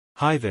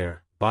Hi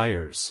there,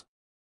 buyers.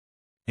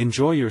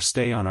 Enjoy your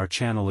stay on our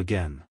channel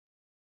again.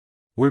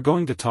 We're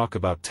going to talk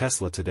about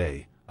Tesla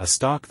today, a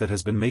stock that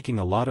has been making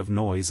a lot of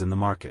noise in the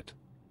market.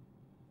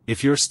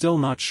 If you're still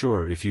not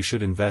sure if you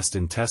should invest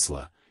in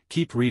Tesla,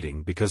 keep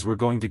reading because we're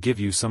going to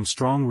give you some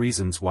strong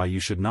reasons why you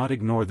should not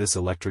ignore this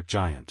electric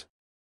giant.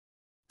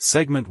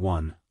 Segment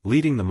 1,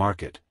 Leading the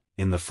Market.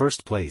 In the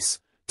first place,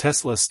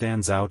 Tesla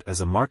stands out as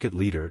a market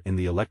leader in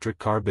the electric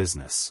car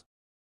business.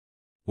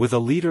 With a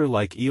leader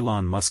like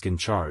Elon Musk in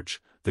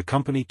charge, the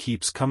company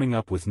keeps coming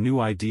up with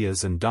new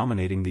ideas and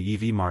dominating the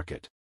EV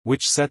market,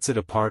 which sets it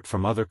apart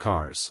from other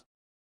cars.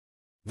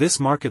 This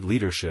market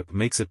leadership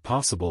makes it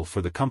possible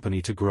for the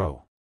company to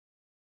grow.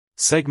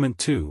 Segment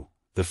 2,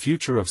 The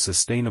Future of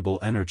Sustainable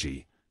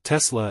Energy.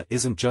 Tesla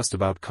isn't just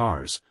about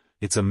cars,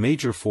 it's a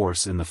major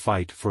force in the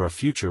fight for a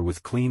future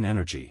with clean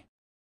energy.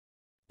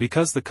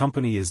 Because the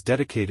company is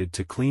dedicated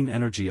to clean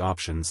energy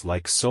options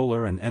like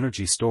solar and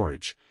energy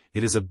storage,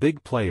 it is a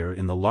big player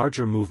in the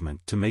larger movement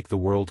to make the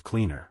world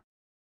cleaner.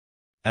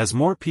 As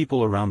more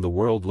people around the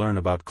world learn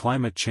about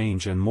climate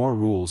change and more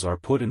rules are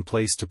put in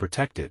place to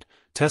protect it,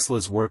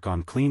 Tesla's work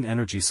on clean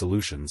energy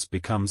solutions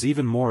becomes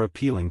even more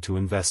appealing to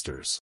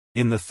investors.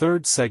 In the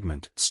third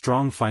segment,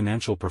 Strong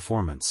Financial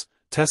Performance,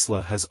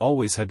 Tesla has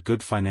always had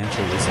good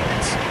financial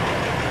results.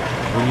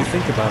 When you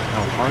think about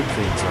how hard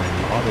things are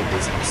in the auto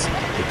business,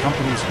 the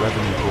company's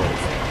revenue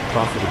growth,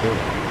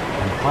 profitability,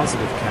 and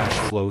positive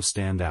cash flow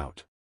stand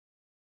out.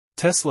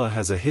 Tesla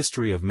has a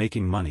history of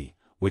making money,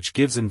 which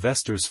gives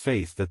investors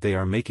faith that they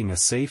are making a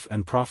safe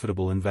and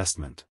profitable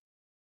investment.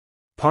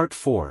 Part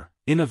 4,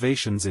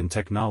 Innovations in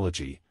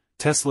Technology.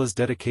 Tesla's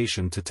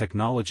dedication to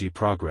technology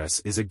progress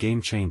is a game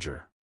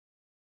changer.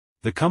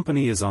 The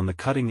company is on the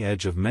cutting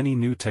edge of many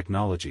new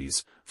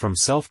technologies, from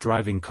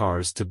self-driving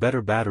cars to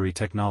better battery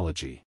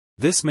technology.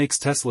 This makes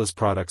Tesla's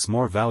products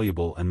more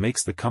valuable and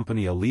makes the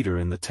company a leader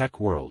in the tech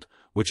world,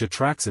 which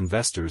attracts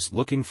investors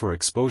looking for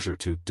exposure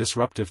to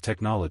disruptive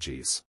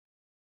technologies.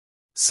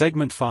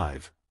 Segment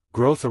 5,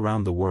 Growth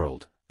Around the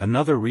World.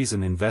 Another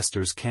reason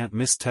investors can't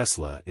miss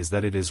Tesla is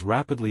that it is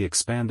rapidly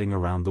expanding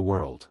around the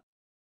world.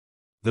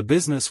 The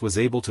business was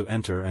able to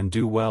enter and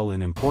do well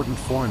in important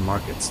foreign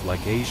markets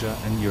like Asia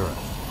and Europe.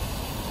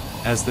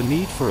 As the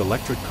need for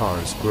electric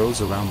cars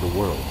grows around the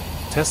world,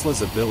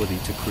 Tesla's ability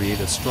to create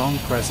a strong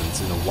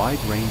presence in a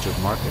wide range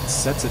of markets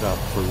sets it up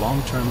for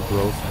long-term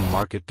growth and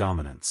market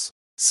dominance.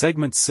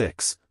 Segment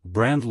 6,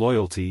 Brand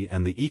Loyalty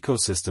and the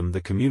Ecosystem. The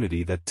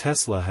community that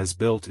Tesla has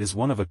built is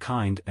one of a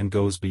kind and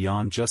goes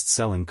beyond just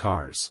selling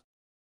cars.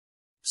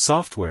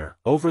 Software,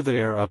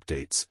 over-the-air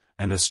updates,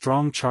 and a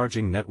strong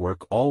charging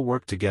network all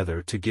work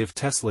together to give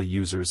Tesla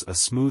users a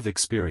smooth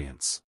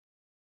experience.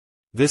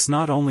 This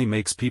not only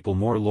makes people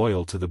more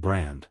loyal to the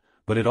brand,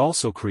 but it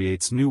also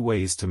creates new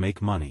ways to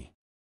make money.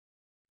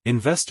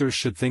 Investors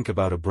should think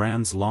about a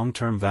brand's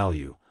long-term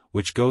value,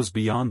 which goes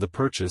beyond the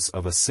purchase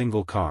of a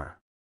single car.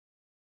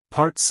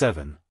 Part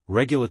 7,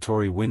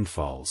 Regulatory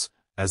Windfalls.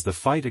 As the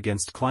fight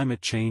against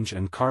climate change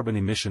and carbon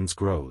emissions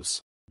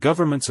grows,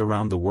 governments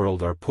around the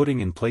world are putting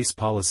in place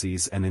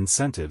policies and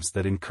incentives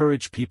that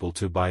encourage people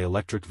to buy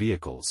electric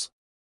vehicles.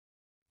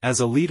 As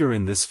a leader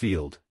in this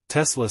field,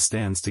 Tesla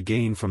stands to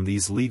gain from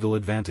these legal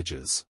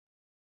advantages.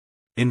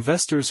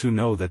 Investors who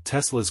know that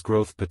Tesla's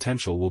growth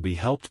potential will be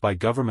helped by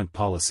government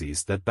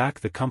policies that back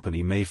the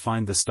company may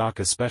find the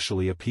stock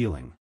especially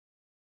appealing.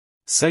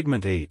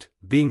 Segment 8,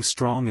 Being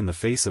Strong in the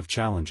Face of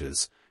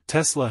Challenges.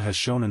 Tesla has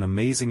shown an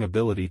amazing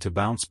ability to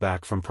bounce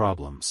back from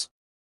problems.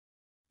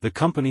 The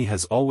company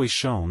has always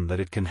shown that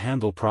it can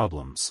handle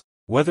problems,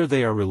 whether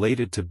they are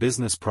related to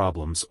business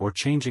problems or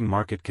changing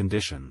market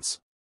conditions.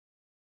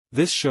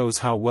 This shows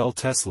how well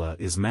Tesla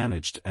is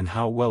managed and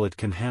how well it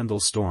can handle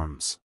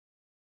storms.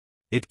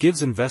 It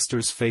gives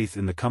investors faith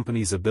in the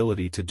company's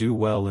ability to do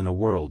well in a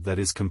world that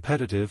is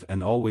competitive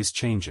and always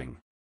changing.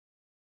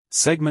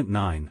 Segment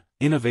 9,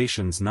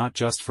 Innovations not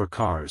just for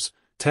cars.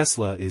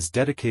 Tesla is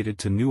dedicated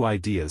to new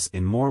ideas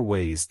in more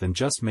ways than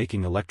just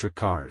making electric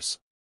cars.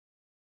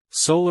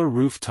 Solar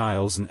roof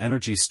tiles and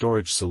energy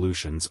storage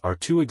solutions are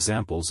two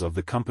examples of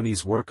the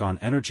company's work on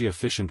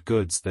energy-efficient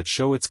goods that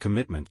show its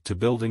commitment to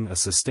building a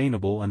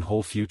sustainable and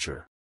whole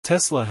future.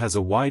 Tesla has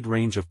a wide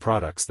range of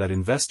products that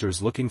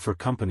investors looking for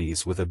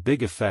companies with a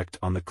big effect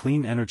on the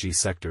clean energy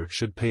sector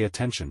should pay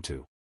attention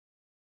to.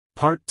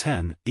 Part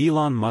 10,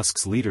 Elon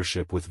Musk's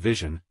Leadership with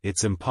Vision.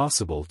 It's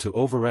impossible to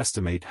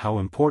overestimate how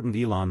important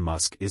Elon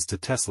Musk is to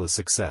Tesla's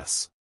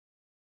success.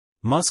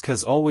 Musk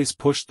has always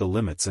pushed the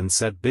limits and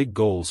set big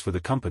goals for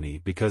the company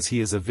because he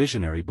is a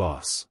visionary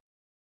boss.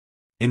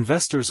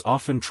 Investors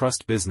often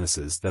trust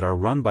businesses that are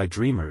run by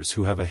dreamers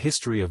who have a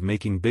history of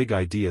making big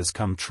ideas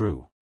come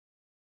true.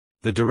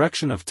 The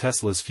direction of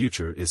Tesla's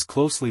future is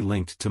closely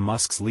linked to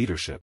Musk's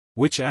leadership,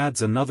 which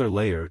adds another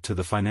layer to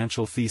the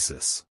financial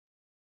thesis.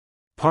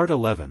 Part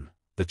 11,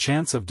 The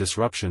Chance of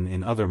Disruption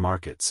in Other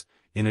Markets.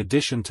 In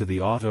addition to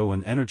the auto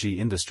and energy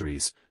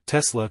industries,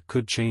 Tesla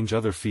could change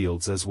other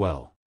fields as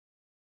well.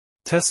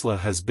 Tesla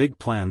has big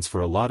plans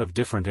for a lot of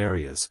different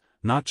areas,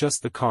 not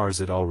just the cars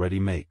it already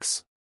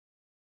makes.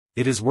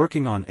 It is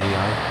working on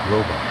AI,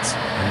 robots,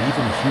 and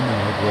even a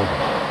humanoid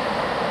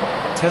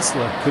robot.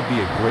 Tesla could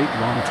be a great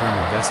long-term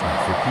investment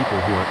for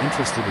people who are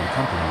interested in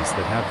companies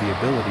that have the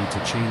ability to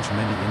change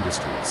many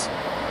industries.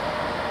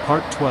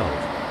 Part 12,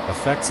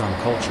 Effects on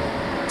Culture.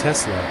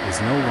 Tesla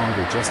is no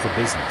longer just a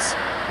business,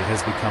 it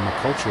has become a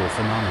cultural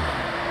phenomenon.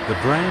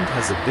 The brand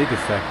has a big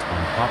effect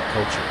on pop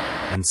culture,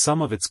 and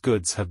some of its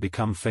goods have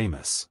become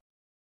famous.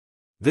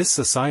 This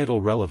societal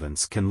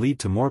relevance can lead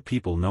to more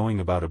people knowing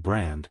about a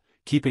brand,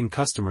 keeping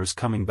customers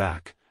coming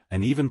back,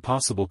 and even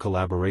possible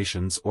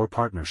collaborations or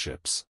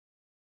partnerships.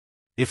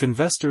 If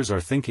investors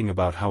are thinking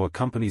about how a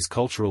company's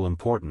cultural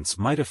importance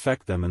might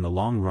affect them in the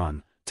long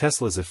run,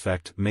 Tesla's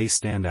effect may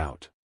stand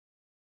out.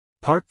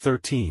 Part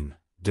 13,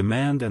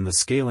 Demand and the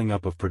Scaling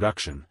Up of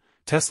Production.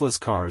 Tesla's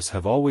cars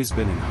have always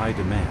been in high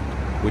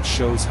demand, which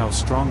shows how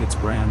strong its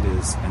brand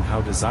is and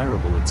how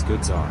desirable its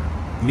goods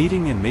are.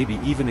 Meeting and maybe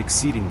even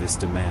exceeding this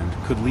demand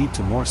could lead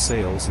to more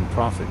sales and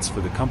profits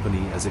for the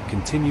company as it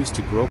continues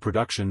to grow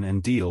production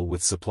and deal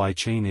with supply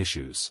chain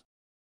issues.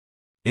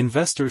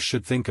 Investors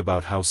should think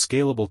about how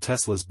scalable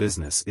Tesla's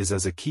business is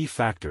as a key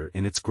factor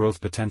in its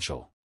growth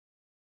potential.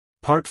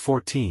 Part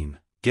 14,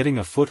 Getting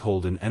a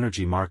Foothold in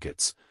Energy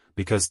Markets.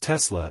 Because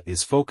Tesla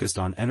is focused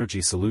on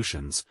energy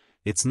solutions,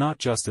 it's not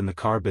just in the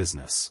car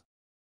business.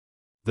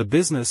 The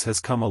business has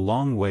come a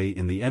long way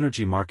in the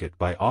energy market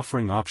by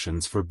offering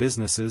options for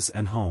businesses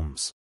and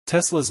homes.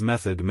 Tesla's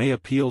method may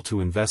appeal to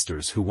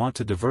investors who want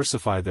to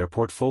diversify their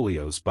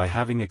portfolios by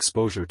having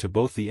exposure to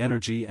both the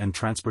energy and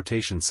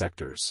transportation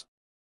sectors.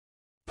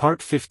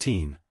 Part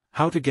 15,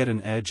 How to Get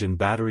an Edge in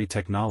Battery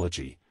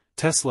Technology.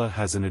 Tesla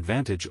has an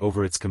advantage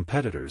over its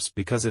competitors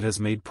because it has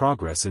made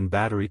progress in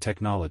battery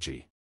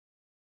technology.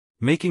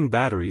 Making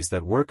batteries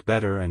that work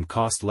better and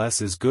cost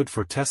less is good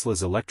for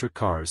Tesla's electric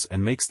cars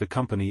and makes the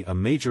company a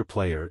major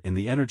player in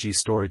the energy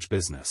storage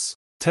business.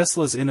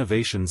 Tesla's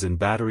innovations in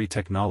battery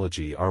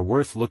technology are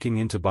worth looking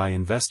into by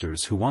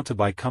investors who want to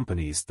buy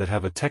companies that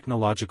have a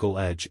technological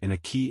edge in a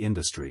key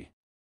industry.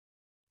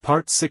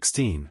 Part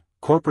 16,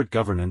 Corporate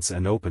Governance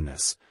and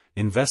Openness.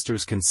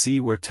 Investors can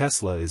see where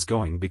Tesla is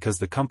going because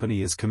the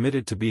company is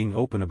committed to being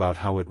open about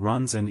how it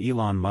runs and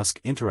Elon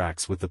Musk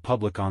interacts with the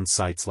public on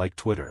sites like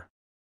Twitter.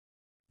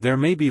 There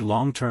may be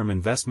long-term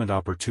investment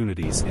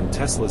opportunities in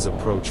Tesla's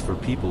approach for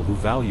people who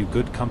value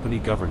good company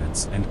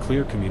governance and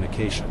clear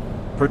communication.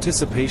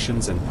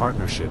 Participations and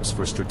partnerships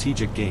for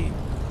strategic gain.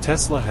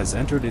 Tesla has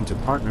entered into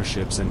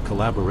partnerships and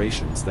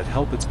collaborations that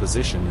help its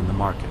position in the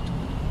market.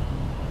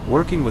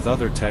 Working with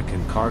other tech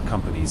and car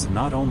companies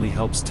not only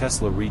helps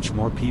Tesla reach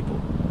more people,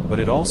 but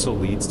it also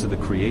leads to the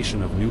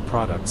creation of new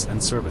products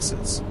and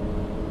services.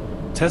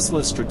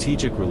 Tesla's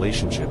strategic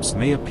relationships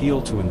may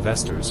appeal to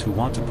investors who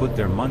want to put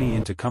their money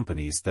into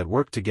companies that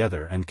work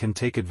together and can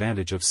take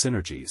advantage of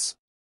synergies.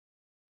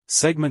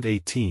 Segment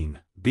 18,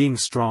 Being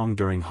Strong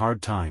During Hard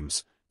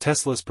Times.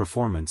 Tesla's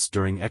performance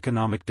during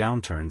economic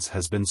downturns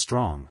has been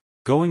strong,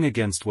 going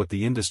against what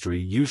the industry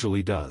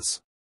usually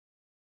does.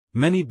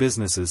 Many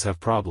businesses have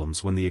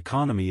problems when the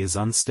economy is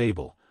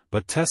unstable,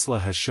 but Tesla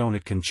has shown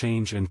it can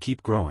change and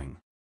keep growing.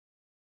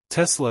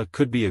 Tesla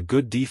could be a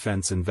good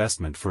defense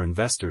investment for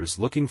investors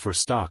looking for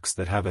stocks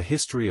that have a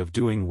history of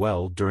doing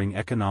well during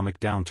economic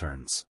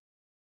downturns.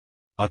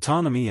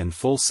 Autonomy and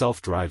full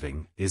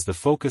self-driving is the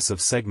focus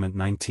of segment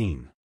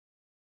 19.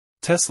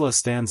 Tesla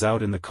stands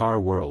out in the car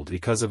world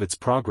because of its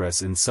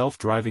progress in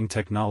self-driving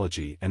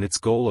technology and its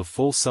goal of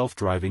full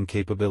self-driving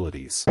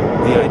capabilities.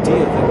 The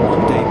idea that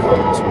one day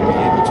cars will be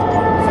able to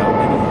run without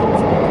any help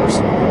from a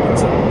person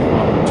opens up new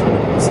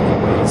opportunities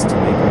and ways to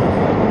make money.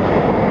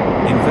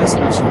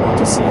 Investors who want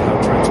to see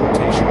how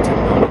transportation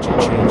technology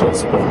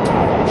changes over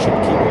time should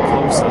keep a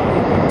close eye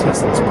on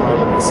Tesla's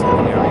progress in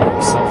the area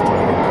of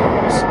self-driving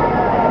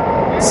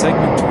cars.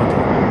 Segment 20,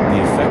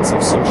 The Effects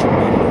of Social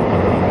Media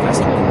on the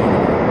Investor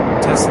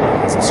Community. Tesla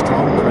has a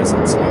strong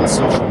presence on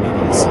social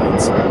media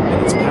sites,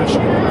 and its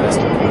passionate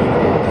investor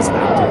community is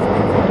active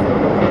and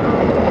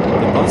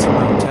vocal. The buzz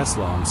around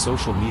Tesla on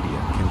social media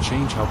can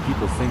change how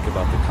people think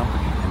about the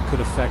company and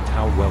could affect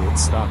how well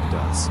its stock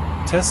does.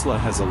 Tesla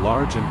has a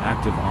large and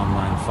active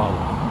online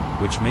following,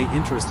 which may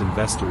interest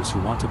investors who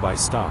want to buy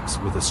stocks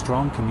with a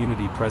strong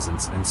community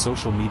presence and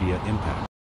social media impact.